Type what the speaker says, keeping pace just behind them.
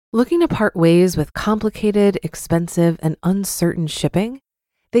Looking to part ways with complicated, expensive, and uncertain shipping?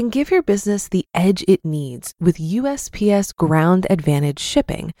 Then give your business the edge it needs with USPS Ground Advantage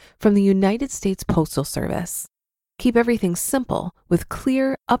shipping from the United States Postal Service. Keep everything simple with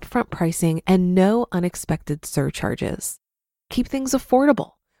clear, upfront pricing and no unexpected surcharges. Keep things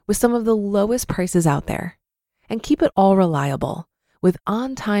affordable with some of the lowest prices out there. And keep it all reliable with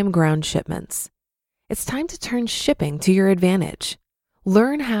on-time ground shipments. It's time to turn shipping to your advantage.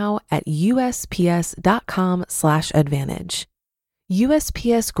 Learn how at USPS.com/advantage.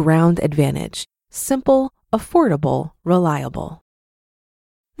 USPS Ground Advantage. Simple, affordable, reliable.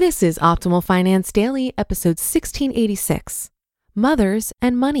 This is Optimal Finance Daily, episode 1686, Mothers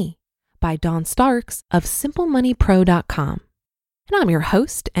and Money by Dawn Starks of SimpleMoneyPro.com. And I'm your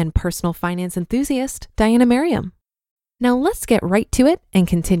host and personal finance enthusiast, Diana Merriam. Now let's get right to it and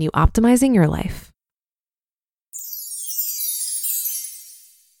continue optimizing your life.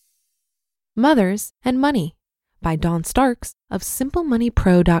 Mothers and Money by Dawn Starks of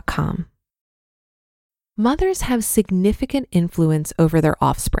SimpleMoneyPro.com. Mothers have significant influence over their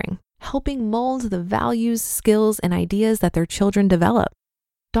offspring, helping mold the values, skills, and ideas that their children develop.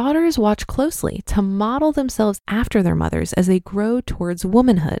 Daughters watch closely to model themselves after their mothers as they grow towards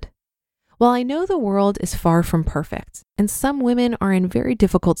womanhood. While I know the world is far from perfect, and some women are in very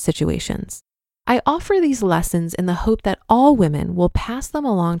difficult situations, I offer these lessons in the hope that all women will pass them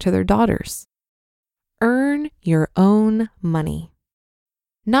along to their daughters. Earn your own money.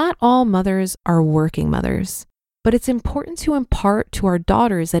 Not all mothers are working mothers, but it's important to impart to our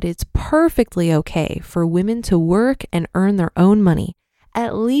daughters that it's perfectly okay for women to work and earn their own money,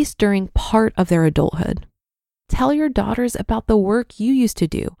 at least during part of their adulthood. Tell your daughters about the work you used to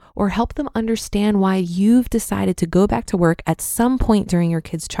do, or help them understand why you've decided to go back to work at some point during your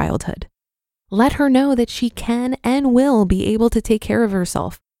kid's childhood. Let her know that she can and will be able to take care of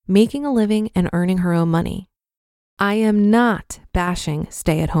herself, making a living and earning her own money. I am not bashing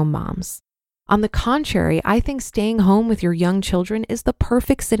stay-at-home moms. On the contrary, I think staying home with your young children is the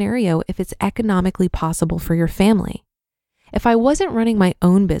perfect scenario if it's economically possible for your family. If I wasn't running my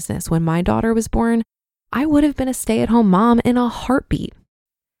own business when my daughter was born, I would have been a stay-at-home mom in a heartbeat.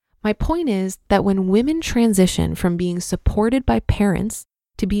 My point is that when women transition from being supported by parents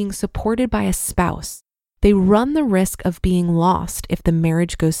to being supported by a spouse, they run the risk of being lost if the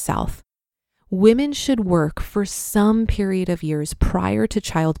marriage goes south. Women should work for some period of years prior to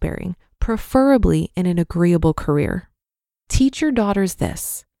childbearing, preferably in an agreeable career. Teach your daughters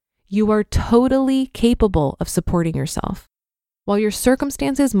this: you are totally capable of supporting yourself. While your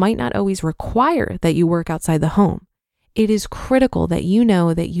circumstances might not always require that you work outside the home, it is critical that you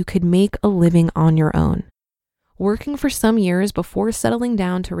know that you could make a living on your own. Working for some years before settling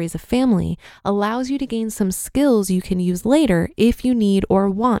down to raise a family allows you to gain some skills you can use later if you need or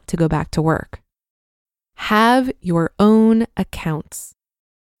want to go back to work. Have your own accounts.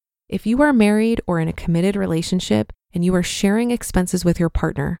 If you are married or in a committed relationship and you are sharing expenses with your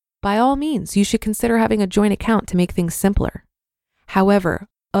partner, by all means, you should consider having a joint account to make things simpler. However,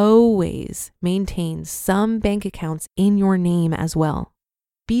 always maintain some bank accounts in your name as well.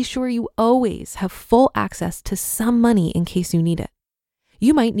 Be sure you always have full access to some money in case you need it.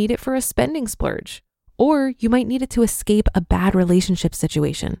 You might need it for a spending splurge, or you might need it to escape a bad relationship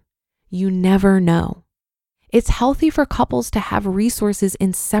situation. You never know. It's healthy for couples to have resources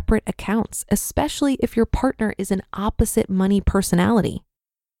in separate accounts, especially if your partner is an opposite money personality.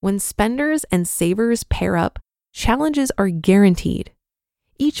 When spenders and savers pair up, challenges are guaranteed.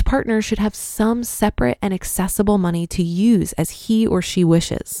 Each partner should have some separate and accessible money to use as he or she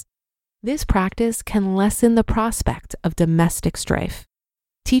wishes. This practice can lessen the prospect of domestic strife.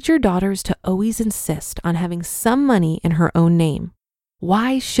 Teach your daughters to always insist on having some money in her own name.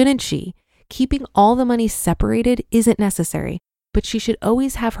 Why shouldn't she? Keeping all the money separated isn't necessary, but she should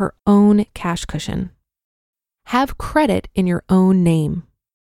always have her own cash cushion. Have credit in your own name.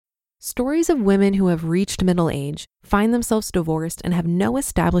 Stories of women who have reached middle age, find themselves divorced, and have no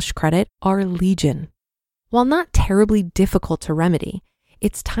established credit are legion. While not terribly difficult to remedy,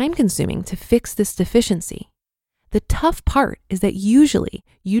 it's time-consuming to fix this deficiency. The tough part is that usually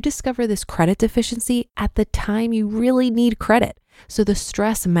you discover this credit deficiency at the time you really need credit, so the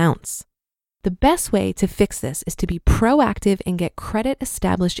stress mounts. The best way to fix this is to be proactive and get credit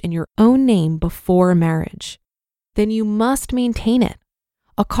established in your own name before marriage. Then you must maintain it.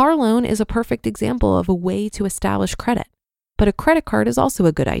 A car loan is a perfect example of a way to establish credit, but a credit card is also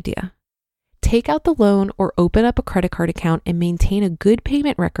a good idea. Take out the loan or open up a credit card account and maintain a good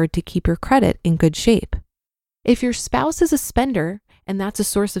payment record to keep your credit in good shape. If your spouse is a spender and that's a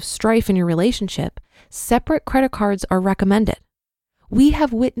source of strife in your relationship, separate credit cards are recommended. We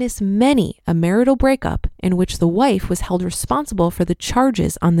have witnessed many a marital breakup in which the wife was held responsible for the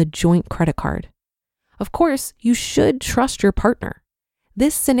charges on the joint credit card. Of course, you should trust your partner.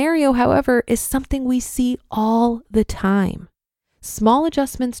 This scenario, however, is something we see all the time. Small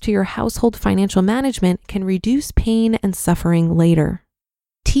adjustments to your household financial management can reduce pain and suffering later.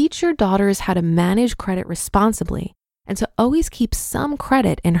 Teach your daughters how to manage credit responsibly and to always keep some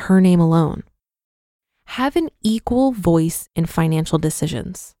credit in her name alone. Have an equal voice in financial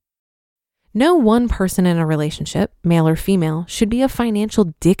decisions. No one person in a relationship, male or female, should be a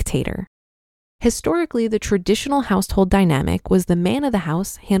financial dictator. Historically, the traditional household dynamic was the man of the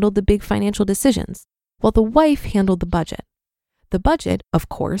house handled the big financial decisions, while the wife handled the budget. The budget, of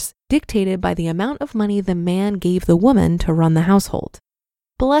course, dictated by the amount of money the man gave the woman to run the household.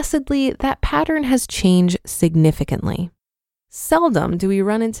 Blessedly, that pattern has changed significantly. Seldom do we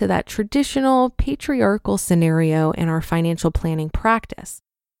run into that traditional patriarchal scenario in our financial planning practice,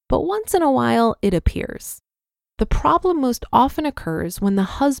 but once in a while it appears. The problem most often occurs when the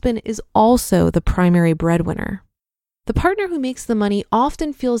husband is also the primary breadwinner. The partner who makes the money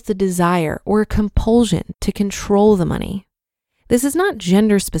often feels the desire or compulsion to control the money. This is not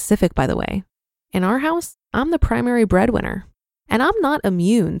gender specific, by the way. In our house, I'm the primary breadwinner. And I'm not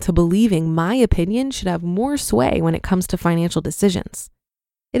immune to believing my opinion should have more sway when it comes to financial decisions.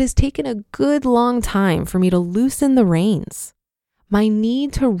 It has taken a good long time for me to loosen the reins. My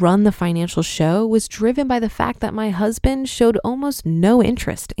need to run the financial show was driven by the fact that my husband showed almost no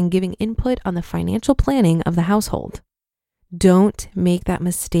interest in giving input on the financial planning of the household. Don't make that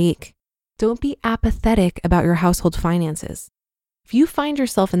mistake. Don't be apathetic about your household finances. If you find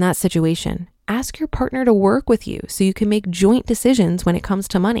yourself in that situation, ask your partner to work with you so you can make joint decisions when it comes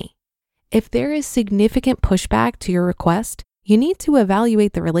to money. If there is significant pushback to your request, you need to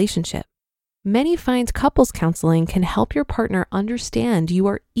evaluate the relationship. Many find couples counseling can help your partner understand you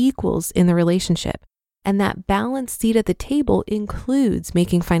are equals in the relationship, and that balanced seat at the table includes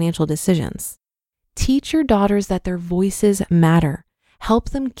making financial decisions. Teach your daughters that their voices matter. Help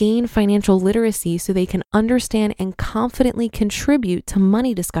them gain financial literacy so they can understand and confidently contribute to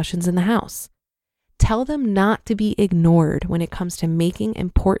money discussions in the house. Tell them not to be ignored when it comes to making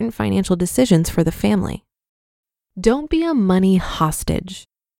important financial decisions for the family. Don't be a money hostage.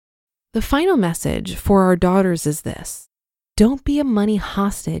 The final message for our daughters is this: don't be a money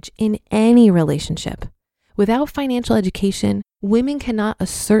hostage in any relationship. Without financial education, women cannot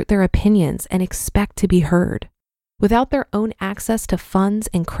assert their opinions and expect to be heard. Without their own access to funds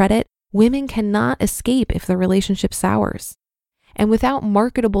and credit, women cannot escape if the relationship sours. And without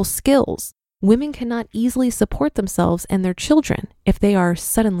marketable skills, women cannot easily support themselves and their children if they are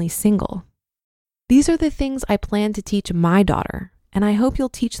suddenly single. These are the things I plan to teach my daughter, and I hope you'll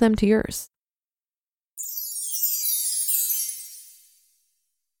teach them to yours.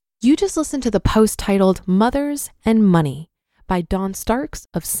 You just listened to the post titled Mothers and Money by Dawn Starks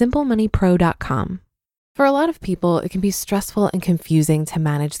of SimpleMoneyPro.com. For a lot of people, it can be stressful and confusing to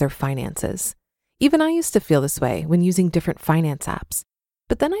manage their finances. Even I used to feel this way when using different finance apps.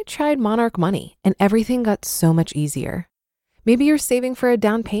 But then I tried Monarch Money and everything got so much easier. Maybe you're saving for a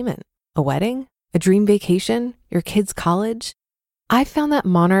down payment, a wedding, a dream vacation, your kids' college. I found that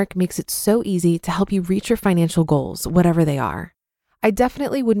Monarch makes it so easy to help you reach your financial goals, whatever they are. I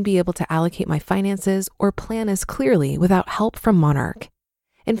definitely wouldn't be able to allocate my finances or plan as clearly without help from Monarch.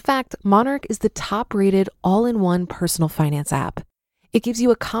 In fact, Monarch is the top-rated all-in-one personal finance app. It gives you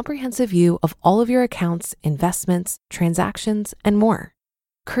a comprehensive view of all of your accounts, investments, transactions, and more.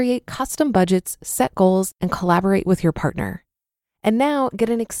 Create custom budgets, set goals, and collaborate with your partner. And now get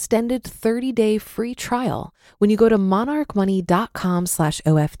an extended 30-day free trial when you go to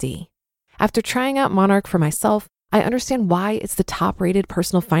monarchmoney.com/OFD. After trying out Monarch for myself, I understand why it's the top-rated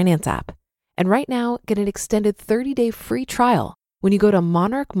personal finance app. And right now, get an extended 30-day free trial when you go to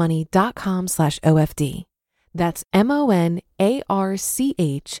monarchmoney.com/OFD. That's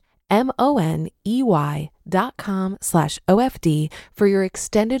monarchmoney.com/OFD for your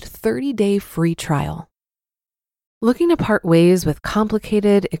extended 30-day free trial. Looking to part ways with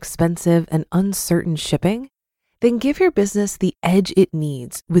complicated, expensive, and uncertain shipping? Then give your business the edge it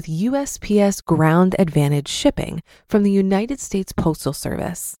needs with USPS Ground Advantage shipping from the United States Postal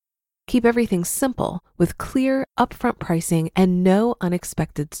Service. Keep everything simple with clear, upfront pricing and no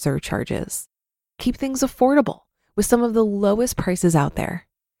unexpected surcharges. Keep things affordable with some of the lowest prices out there.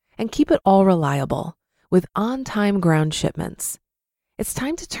 And keep it all reliable with on-time ground shipments. It's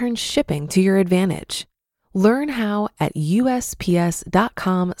time to turn shipping to your advantage. Learn how at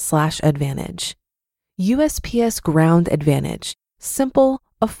USPS.com/advantage. USPS Ground Advantage. Simple,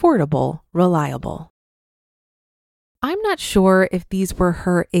 affordable, reliable. I'm not sure if these were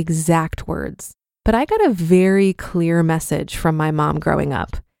her exact words, but I got a very clear message from my mom growing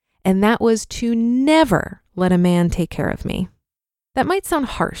up, and that was to never let a man take care of me. That might sound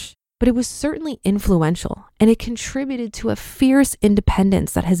harsh, but it was certainly influential, and it contributed to a fierce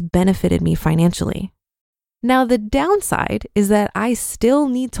independence that has benefited me financially. Now, the downside is that I still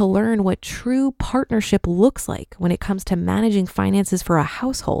need to learn what true partnership looks like when it comes to managing finances for a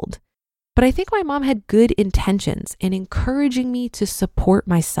household. But I think my mom had good intentions in encouraging me to support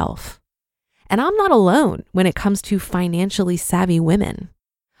myself. And I'm not alone when it comes to financially savvy women.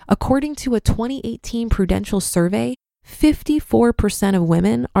 According to a 2018 Prudential survey, 54% of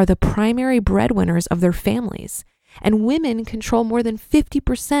women are the primary breadwinners of their families, and women control more than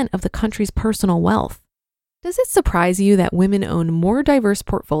 50% of the country's personal wealth. Does it surprise you that women own more diverse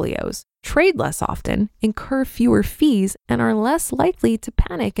portfolios, trade less often, incur fewer fees, and are less likely to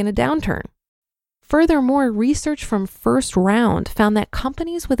panic in a downturn? Furthermore, research from First Round found that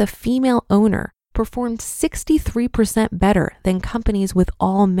companies with a female owner performed 63% better than companies with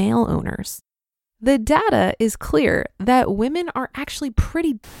all male owners. The data is clear that women are actually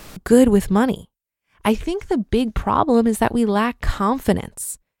pretty good with money. I think the big problem is that we lack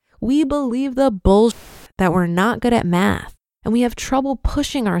confidence. We believe the bullshit that we're not good at math, and we have trouble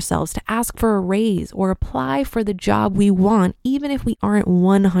pushing ourselves to ask for a raise or apply for the job we want, even if we aren't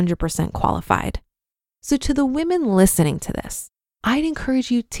 100% qualified. So to the women listening to this, I'd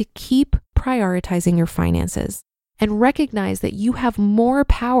encourage you to keep prioritizing your finances and recognize that you have more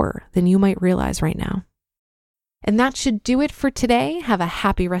power than you might realize right now. And that should do it for today. Have a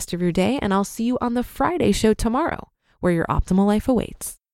happy rest of your day, and I'll see you on the Friday show tomorrow, where your optimal life awaits.